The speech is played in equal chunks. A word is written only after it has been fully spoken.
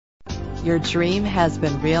Your dream has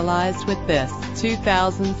been realized with this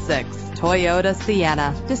 2006 Toyota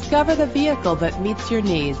Sienna. Discover the vehicle that meets your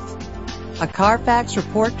needs. A Carfax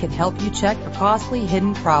report can help you check for costly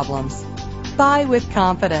hidden problems. Buy with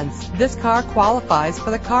confidence. This car qualifies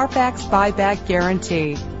for the Carfax buyback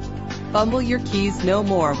guarantee. Fumble your keys no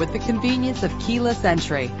more with the convenience of keyless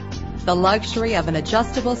entry. The luxury of an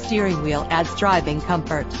adjustable steering wheel adds driving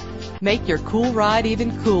comfort. Make your cool ride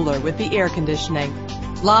even cooler with the air conditioning.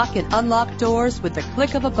 Lock and unlock doors with the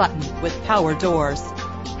click of a button with power doors.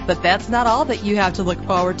 But that's not all that you have to look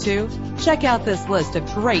forward to. Check out this list of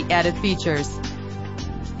great added features.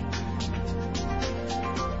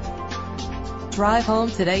 Drive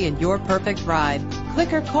home today in your perfect ride.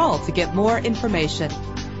 Click or call to get more information.